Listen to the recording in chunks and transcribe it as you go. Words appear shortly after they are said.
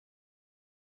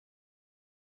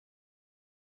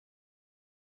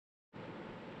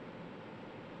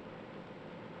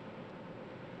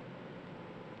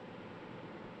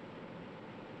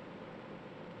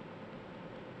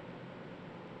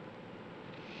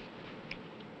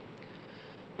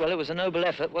Well, it was a noble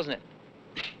effort, wasn't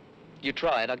it? You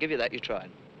tried, I'll give you that, you tried.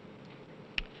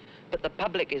 But the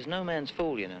public is no man's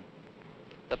fool, you know.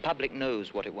 The public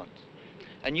knows what it wants.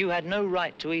 And you had no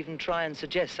right to even try and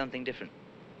suggest something different.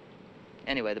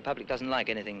 Anyway, the public doesn't like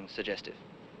anything suggestive.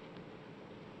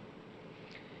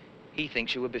 He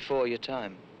thinks you were before your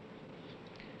time.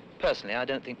 Personally, I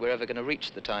don't think we're ever going to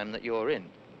reach the time that you're in.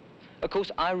 Of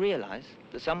course, I realize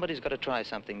that somebody's got to try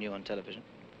something new on television.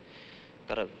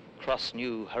 Got to cross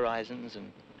new horizons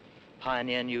and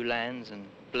pioneer new lands and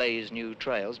blaze new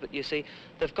trails. But you see,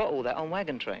 they've got all that on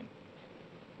Wagon Train.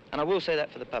 And I will say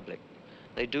that for the public.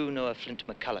 They do know a Flint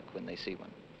McCulloch when they see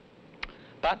one.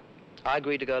 But I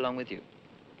agreed to go along with you.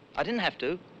 I didn't have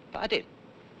to, but I did.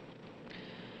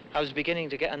 I was beginning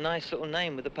to get a nice little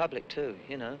name with the public, too,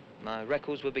 you know. My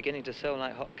records were beginning to sell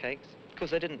like hotcakes. Of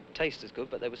course, they didn't taste as good,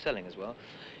 but they were selling as well.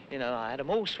 You know, I had them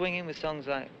all swinging with songs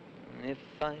like, If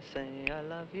I Say I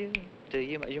Love You, do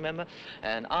you remember?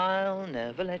 And I'll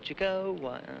never let you go.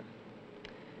 Why?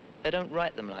 They don't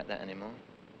write them like that anymore.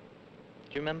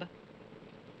 Do you remember?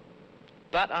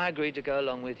 But I agreed to go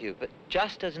along with you, but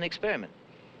just as an experiment.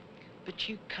 But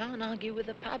you can't argue with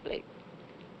the public.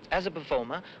 As a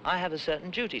performer, I have a certain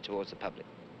duty towards the public.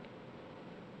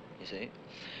 You see?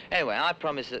 Anyway, I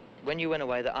promised that when you went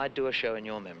away that I'd do a show in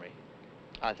your memory.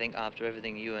 I think after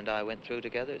everything you and I went through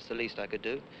together, it's the least I could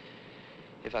do.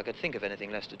 If I could think of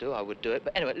anything less to do, I would do it.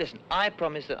 But anyway, listen, I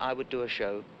promised that I would do a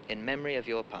show in memory of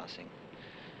your passing.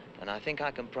 And I think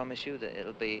I can promise you that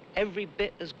it'll be every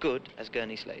bit as good as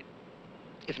Gurney Slade,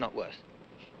 if not worse.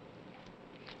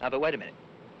 Now, but wait a minute.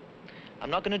 I'm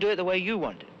not going to do it the way you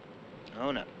want it.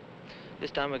 Oh, no.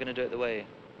 This time we're going to do it the way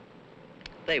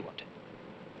they want it.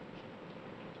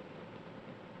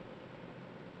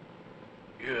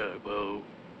 Yeah, well,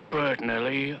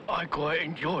 personally, I quite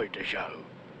enjoyed the show.